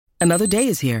Another day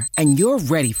is here, and you're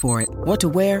ready for it. What to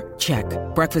wear? Check.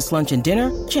 Breakfast, lunch, and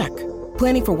dinner? Check.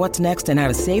 Planning for what's next and how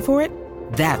to save for it?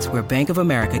 That's where Bank of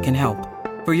America can help.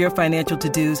 For your financial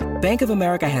to-dos, Bank of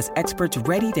America has experts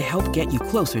ready to help get you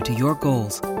closer to your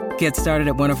goals. Get started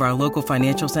at one of our local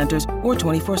financial centers or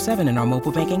 24/7 in our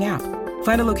mobile banking app.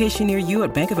 Find a location near you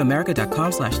at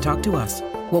bankofamerica.com/talktous.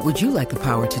 What would you like the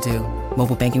power to do?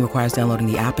 Mobile banking requires downloading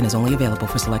the app and is only available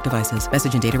for select devices.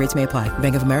 Message and data rates may apply.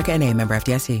 Bank of America N.A., member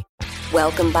FDIC.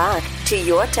 Welcome back to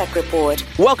Your Tech Report.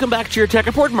 Welcome back to Your Tech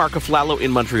Report. Mark Aflalo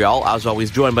in Montreal. As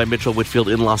always, joined by Mitchell Whitfield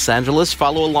in Los Angeles.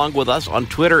 Follow along with us on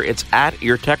Twitter. It's at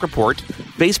Your Tech Report.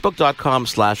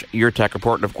 Facebook.com/Your Tech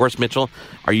Report. And of course, Mitchell,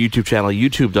 our YouTube channel,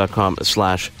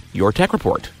 YouTube.com/Your Tech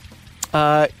Report.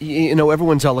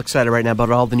 Everyone's all excited right now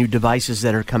about all the new devices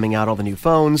that are coming out, all the new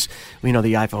phones. We know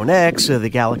the iPhone X, the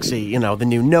Galaxy, the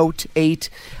new Note 8.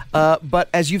 But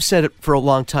as you've said it for a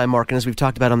long time, Mark, and as we've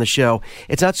talked about on the show,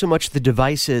 it's not so much the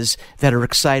devices that are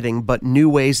exciting, but new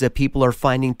ways that people are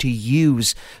finding to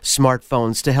use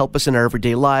smartphones to help us in our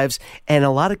everyday lives, and in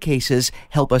a lot of cases,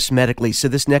 help us medically. So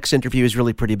this next interview is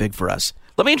really pretty big for us.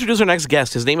 Let me introduce our next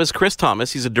guest. His name is Chris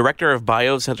Thomas. He's a director of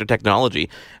biosensor technology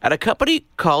at a company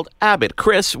called Abbott.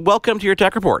 Chris, welcome to Your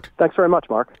Tech Report. Thanks very much,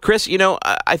 Mark. Chris,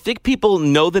 I think people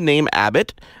know the name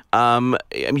Abbott.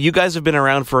 You guys have been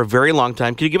around for a very long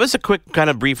time. Can you give us a quick kind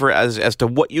of briefer as to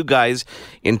what you guys,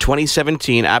 in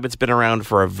 2017, Abbott's been around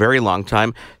for a very long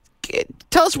time.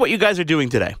 Tell us what you guys are doing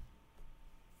today.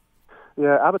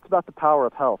 Yeah, Abbott's about the power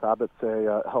of health. Abbott's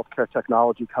a healthcare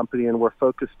technology company, and we're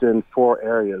focused in 4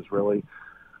 areas, really.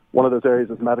 One of those areas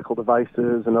is medical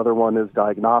devices, another one is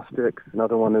diagnostics,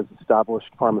 another one is established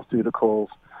pharmaceuticals,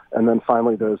 and then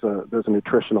finally there's a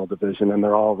nutritional division, and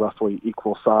they're all roughly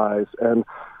equal size. And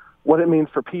what it means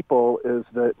for people is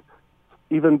that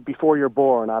even before you're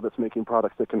born, Abbott's making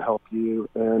products that can help you,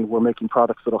 and we're making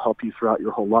products that will help you throughout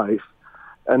your whole life.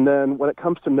 And then when it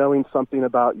comes to knowing something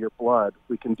about your blood,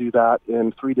 we can do that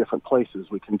in 3 different places.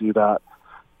 We can do that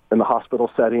in the hospital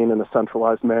setting in a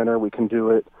centralized manner. We can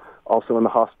do it also in the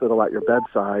hospital at your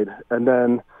bedside. And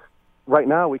then right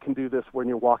now we can do this when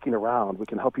you're walking around. We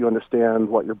can help you understand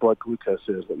what your blood glucose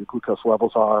is, what your glucose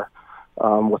levels are,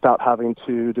 without having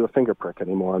to do a finger prick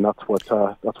anymore. And that's what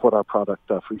our product,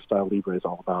 Freestyle Libre, is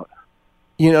all about.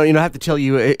 I have to tell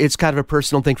you, it's kind of a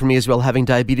personal thing for me as well, having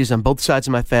diabetes on both sides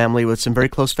of my family, with some very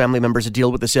close family members that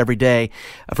deal with this every day.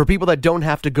 For people that don't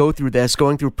have to go through this,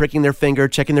 going through pricking their finger,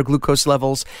 checking their glucose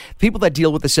levels, people that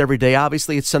deal with this every day,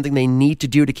 obviously it's something they need to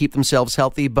do to keep themselves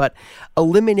healthy, but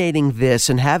eliminating this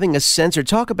and having a sensor,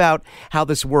 talk about how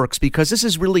this works, because this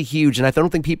is really huge, and I don't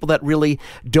think people that really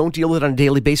don't deal with it on a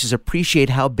daily basis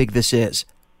appreciate how big this is.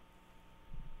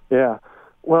 Yeah.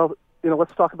 Well,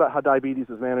 let's talk about how diabetes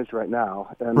is managed right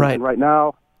now. And right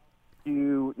now,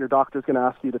 your doctor's going to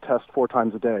ask you to test 4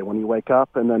 times a day, when you wake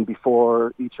up and then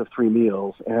before each of 3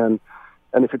 meals. And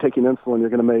if you're taking insulin, you're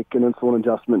going to make an insulin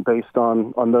adjustment based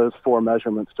on those 4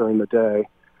 measurements during the day.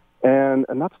 And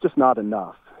that's just not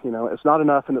enough. It's not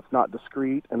enough, and it's not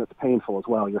discreet, and it's painful as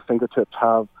well. Your fingertips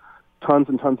have tons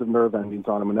and tons of nerve endings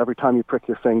on them, and every time you prick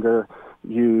your finger,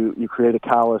 you create a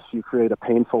callus, you create a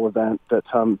painful event that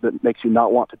makes you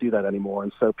not want to do that anymore.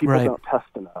 And so people don't test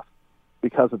enough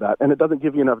because of that. And it doesn't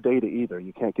give you enough data either.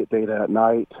 You can't get data at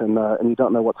night, and you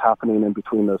don't know what's happening in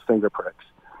between those finger pricks.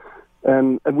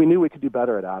 And we knew we could do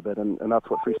better at Abbott, and that's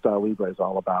what Freestyle Libre is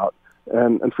all about.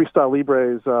 And Freestyle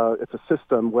Libre is it's a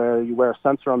system where you wear a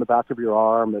sensor on the back of your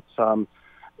arm.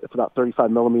 It's about 35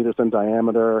 millimeters in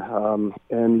diameter,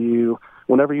 and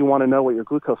whenever you want to know what your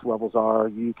glucose levels are,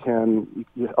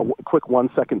 a quick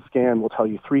 1-second scan will tell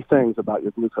you 3 things about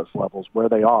your glucose levels: where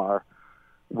they are,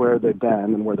 where they've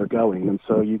been, and where they're going. And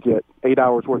so you get 8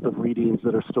 hours worth of readings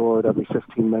that are stored every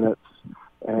 15 minutes,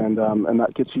 and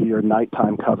that gets you your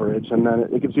nighttime coverage, and then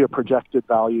it gives you a projected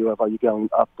value of, are you going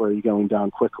up or are you going down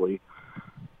quickly.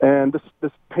 And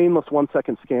this painless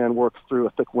 1-second scan works through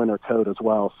a thick winter coat as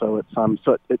well, so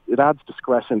it adds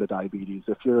discretion to diabetes.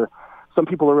 Some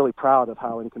people are really proud of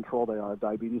how in control they are of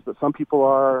diabetes, but some people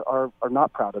are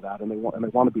not proud of that, and they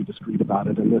want to be discreet about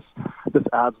it. And this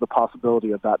adds the possibility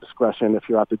of that discretion if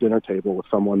you're at the dinner table with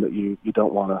someone that you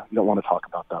don't want to talk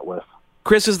about that with.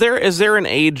 Chris, is there an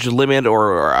age limit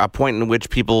or a point in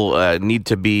which people need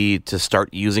to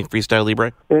start using Freestyle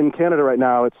Libre? In Canada right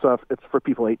now, it's for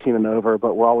people 18 and over,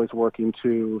 but we're always working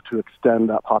to extend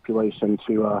that population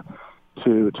to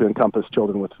encompass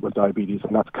children with diabetes,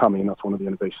 and that's coming. That's one of the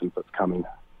innovations that's coming.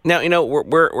 Now,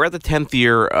 we're at the 10th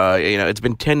year. It's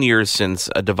been 10 years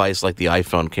since a device like the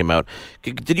iPhone came out.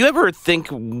 Did you ever think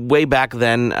way back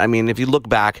then? I mean, if you look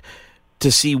back,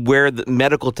 to see where the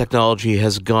medical technology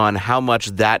has gone, how much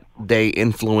that day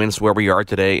influenced where we are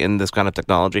today in this kind of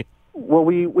technology? Well,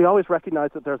 we always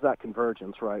recognize that there's that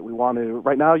convergence, right? We want to,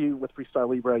 right now with Freestyle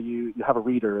Libre, you have a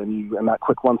reader and that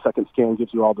quick 1-second scan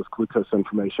gives you all this glucose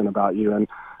information about you. And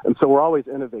so we're always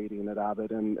innovating at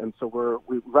Abbott. And so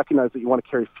we recognize that you want to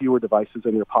carry fewer devices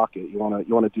in your pocket. You want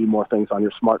to do more things on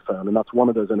your smartphone. And that's one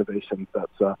of those innovations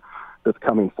that's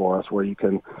coming for us, where you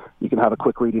can have a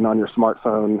quick reading on your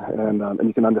smartphone and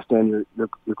you can understand your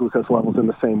glucose levels in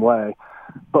the same way.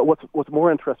 But what's more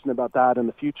interesting about that in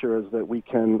the future is that we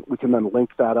can then link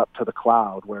that up to the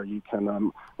cloud, where you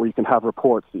can have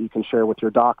reports that you can share with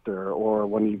your doctor, or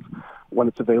when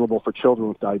it's available for children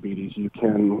with diabetes, you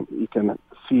can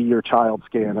see your child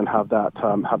scan and have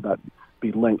that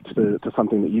be linked to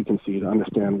something that you can see to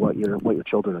understand what your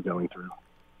children are going through.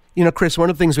 You know, Chris, one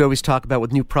of the things we always talk about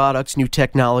with new products, new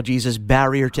technologies, is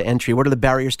barrier to entry. What are the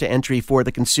barriers to entry for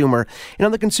the consumer? And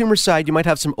on the consumer side, you might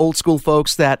have some old school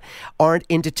folks that aren't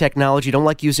into technology, don't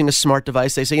like using a smart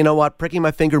device. They say, you know what, pricking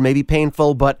my finger may be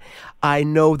painful, but I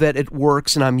know that it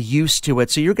works and I'm used to it.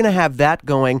 So you're going to have that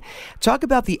going. Talk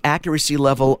about the accuracy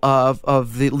level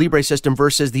of the Libre system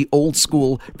versus the old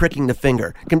school pricking the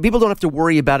finger. People don't have to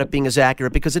worry about it being as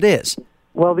accurate, because it is.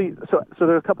 Well, so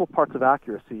there are a couple parts of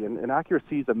accuracy, and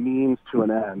accuracy is a means to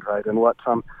an end, right? And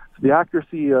so the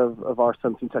accuracy of our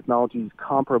sensing technology is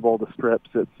comparable to strips.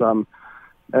 It's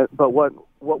but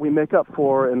what we make up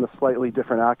for in the slightly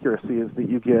different accuracy is that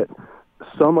you get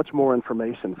so much more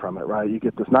information from it, right? You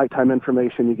get this nighttime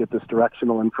information, you get this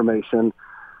directional information,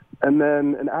 and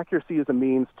then an accuracy is a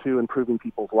means to improving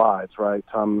people's lives, right?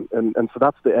 And so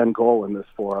that's the end goal in this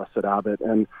for us at Abbott.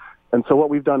 And so what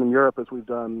we've done in Europe is we've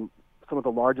done some of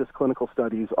the largest clinical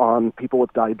studies on people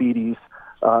with diabetes,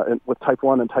 and with type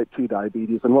 1 and type 2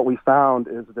 diabetes. And what we found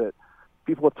is that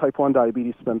people with type 1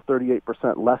 diabetes spend 38%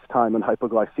 less time in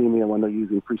hypoglycemia when they're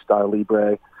using Freestyle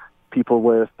Libre.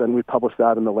 And we published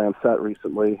that in the Lancet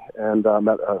recently, and in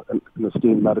the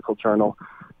esteemed medical journal.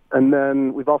 And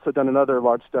then we've also done another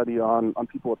large study on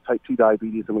people with type 2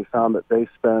 diabetes, and we found that they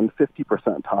spend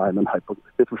 50%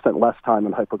 less time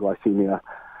in hypoglycemia.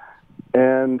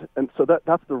 And so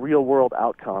that's the real world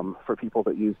outcome for people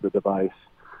that use the device.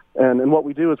 And what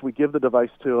we do is we give the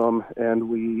device to them, and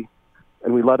we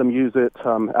let them use it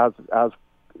as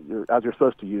you're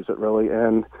supposed to use it, really.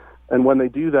 And when they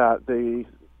do that,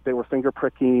 they were finger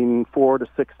pricking 4 to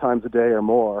 6 times a day or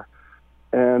more,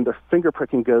 and their finger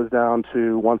pricking goes down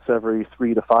to once every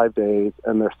 3 to 5 days,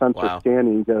 and their sensor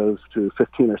scanning goes to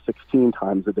 15 or 16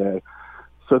 times a day.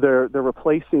 So they're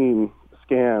replacing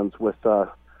scans with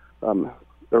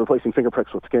they're replacing finger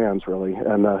pricks with scans, really,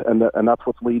 and that's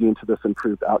what's leading to this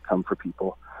improved outcome for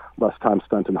people, less time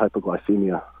spent in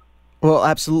hypoglycemia. Well,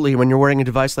 absolutely. When you're wearing a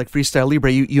device like Freestyle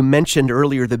Libre, you mentioned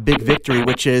earlier the big victory,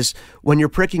 which is when you're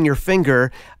pricking your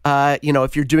finger,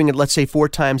 if you're doing it, let's say 4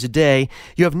 times a day,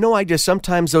 you have no idea.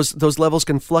 Sometimes those levels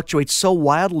can fluctuate so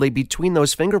wildly between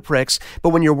those finger pricks. But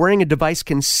when you're wearing a device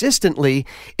consistently,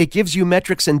 it gives you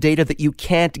metrics and data that you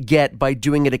can't get by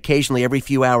doing it occasionally every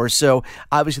few hours. So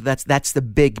obviously that's the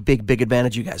big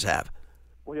advantage you guys have.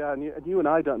 Well, yeah, and you and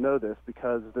I don't know this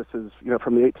because this is,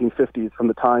 from the 1850s, from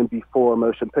the time before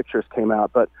motion pictures came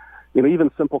out. But,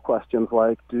 even simple questions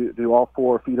like, do all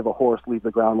 4 feet of a horse leave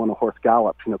the ground when a horse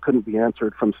gallops, couldn't be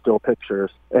answered from still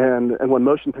pictures. And when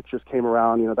motion pictures came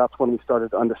around, that's when we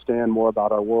started to understand more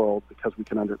about our world, because we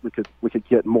could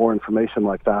get more information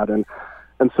like that.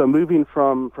 And so moving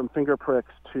from finger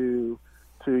pricks to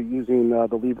using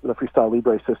the Freestyle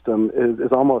Libre system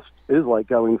is like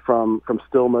going from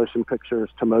still motion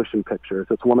pictures to motion pictures.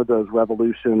 It's one of those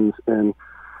revolutions in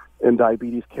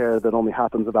diabetes care that only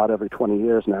happens about every 20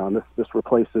 years now, and this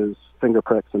replaces finger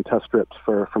pricks and test strips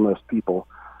for most people.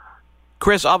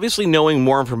 Chris, obviously knowing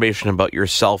more information about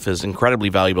yourself is incredibly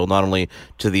valuable, not only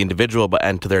to the individual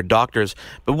and to their doctors.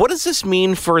 But what does this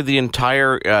mean for the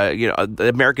entire, the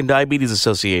American Diabetes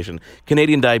Association,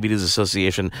 Canadian Diabetes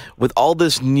Association, with all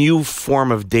this new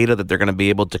form of data that they're going to be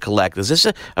able to collect? Is this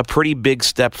a pretty big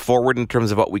step forward in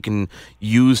terms of what we can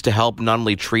use to help not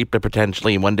only treat but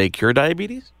potentially one day cure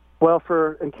diabetes? Well,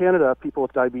 in Canada, people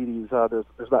with diabetes, there's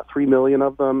about 3 million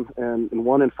of them, and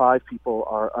 1 in 5 people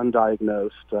are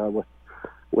undiagnosed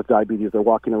with diabetes. They're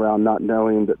walking around not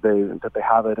knowing that they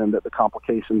have it and that the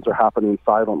complications are happening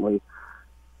silently.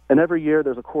 And every year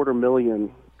there's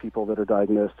 250,000 people that are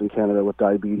diagnosed in Canada with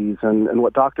diabetes. And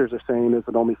what doctors are saying is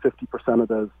that only 50% of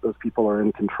those people are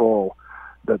in control,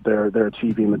 that they're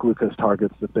achieving the glucose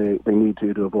targets that they need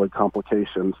to avoid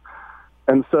complications.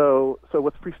 And so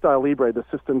with Freestyle Libre, the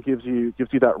system gives you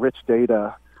that rich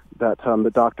data that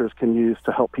the doctors can use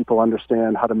to help people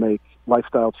understand how to make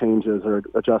lifestyle changes or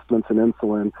adjustments in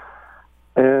insulin.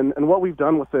 And what we've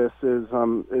done with this is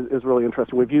really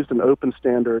interesting. We've used an open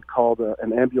standard called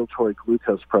an ambulatory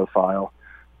glucose profile,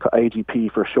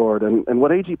 AGP for short. And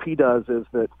what AGP does is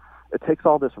that it takes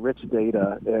all this rich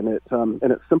data and it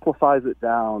simplifies it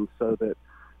down so that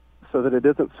it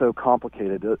isn't so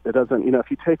complicated. It doesn't,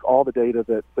 if you take all the data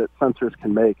that sensors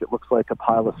can make, it looks like a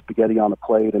pile of spaghetti on a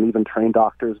plate, and even trained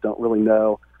doctors don't really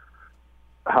know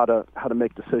how to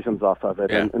make decisions off of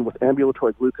it. Yeah. And with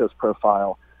ambulatory glucose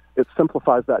profile, it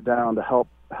simplifies that down to help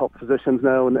physicians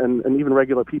know and even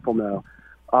regular people know.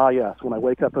 Yes, when I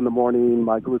wake up in the morning,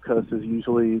 my glucose is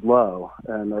usually low,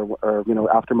 and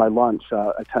or after my lunch,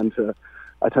 I tend to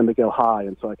go high,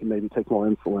 and so I can maybe take more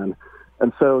insulin.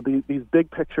 And so these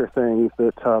big picture things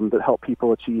that help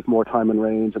people achieve more time in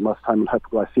range and less time in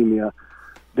hypoglycemia,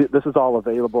 this is all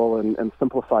available and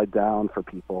simplified down for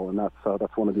people, and that's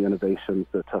one of the innovations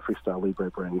that Freestyle Libre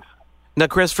brings. Now,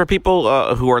 Chris, for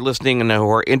people who are listening and who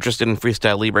are interested in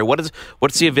Freestyle Libre,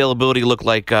 what's the availability look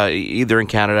like either in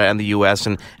Canada and the U.S.,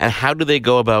 and how do they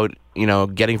go about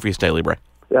getting Freestyle Libre?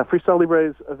 Yeah, Freestyle Libre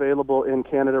is available in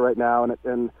Canada right now,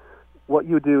 and what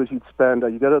you would do is you go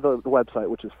to the website,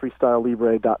 which is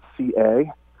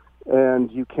freestylelibre.ca,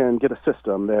 and you can get a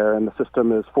system there, and the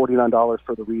system is $49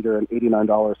 for the reader and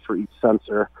 $89 for each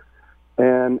sensor.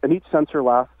 And each sensor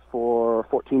lasts for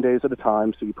 14 days at a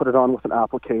time, so you put it on with an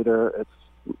applicator. It's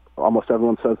almost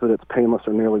everyone says that it's painless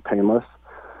or nearly painless.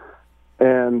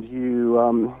 And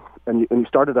you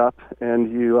start it up,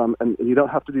 and you don't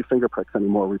have to do finger pricks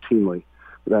anymore routinely.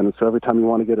 And so every time you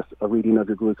want to get a reading of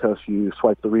your glucose, you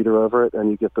swipe the reader over it,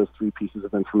 and you get those 3 pieces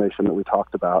of information that we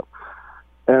talked about.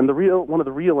 And one of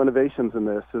the real innovations in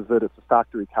this is that it's a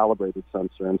factory calibrated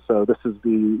sensor, and so this is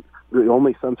the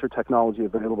only sensor technology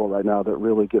available right now that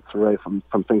really gets away from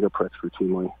finger pricks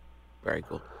routinely. Very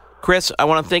cool, Chris. I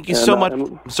want to thank you so much.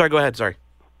 Sorry, go ahead. Sorry.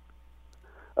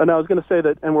 No, I was going to say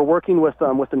that, and we're working with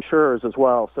insurers as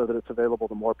well, so that it's available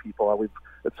to more people.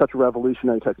 It's such a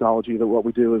revolutionary technology that what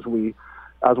we do is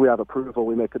as we have approval,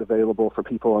 we make it available for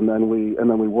people, and then we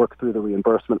work through the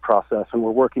reimbursement process. And we're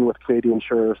working with Canadian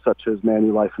insurers such as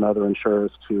Manulife and other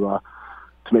insurers to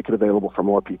make it available for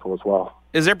more people as well.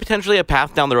 Is there potentially a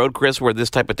path down the road, Chris, where this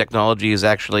type of technology is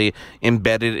actually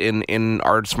embedded in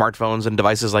our smartphones and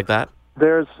devices like that?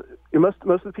 There's most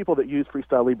of the people that use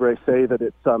Freestyle Libre say that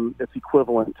it's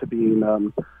equivalent to being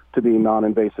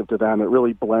non-invasive to them. It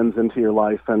really blends into your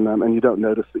life, and you don't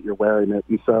notice that you're wearing it.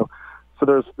 And so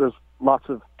there's lots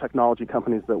of technology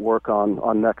companies that work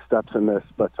on next steps in this,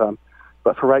 but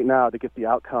for right now, to get the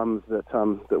outcomes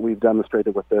that we've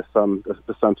demonstrated with this,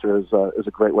 the sensor is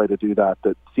a great way to do that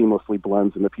seamlessly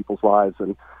blends into people's lives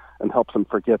and helps them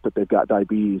forget that they've got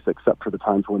diabetes, except for the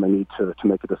times when they need to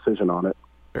make a decision on it.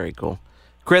 Very cool.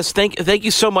 Chris, thank you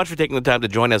so much for taking the time to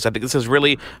join us. I think this is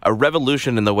really a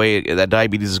revolution in the way that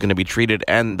diabetes is going to be treated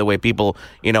and the way people,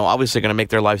 obviously going to make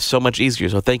their lives so much easier.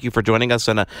 So thank you for joining us,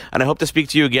 and I hope to speak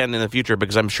to you again in the future,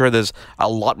 because I'm sure there's a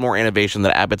lot more innovation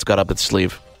that Abbott's got up its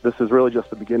sleeve. This is really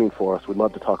just the beginning for us. We'd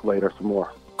love to talk later some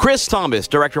more. Chris Thomas,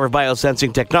 Director of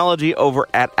Biosensing Technology over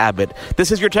at Abbott.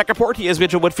 This is Your Tech Report. He is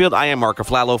Mitchell Whitfield. I am Mark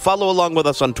Aflalo. Follow along with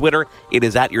us on Twitter. It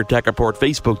is at Your Tech Report,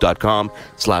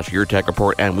 Facebook.com/Your Tech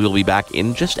Report, and we'll be back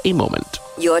in just a moment.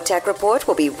 Your Tech Report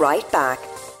will be right back.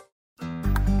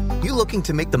 You looking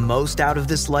to make the most out of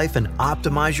this life and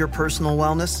optimize your personal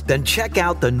wellness? Then check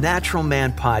out the Natural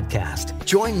Man Podcast.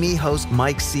 Join me, host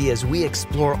Mike C., as we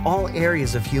explore all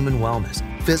areas of human wellness,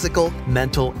 physical,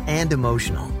 mental, and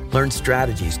emotional. Learn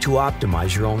strategies to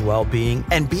optimize your own well-being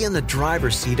and be in the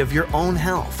driver's seat of your own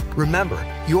health. Remember,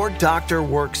 your doctor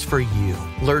works for you.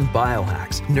 Learn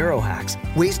biohacks, neurohacks,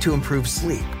 ways to improve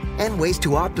sleep, and ways to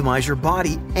optimize your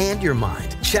body and your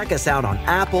mind. Check us out on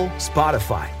Apple,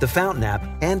 Spotify, the Fountain app,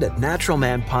 and at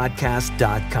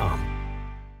naturalmanpodcast.com.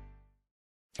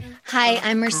 Hi,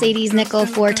 I'm Mercedes Nickle,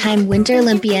 4-time Winter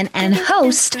Olympian and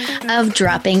host of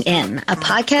Dropping In, a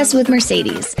podcast with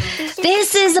Mercedes.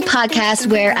 This is a podcast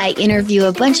where I interview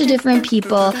a bunch of different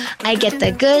people. I get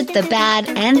the good, the bad,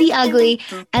 and the ugly,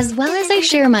 as well as I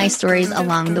share my stories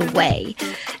along the way.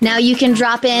 Now you can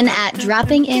drop in at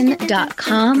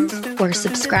droppingin.com or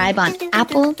subscribe on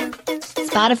Apple,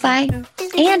 Spotify,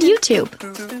 and YouTube.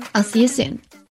 I'll see you soon.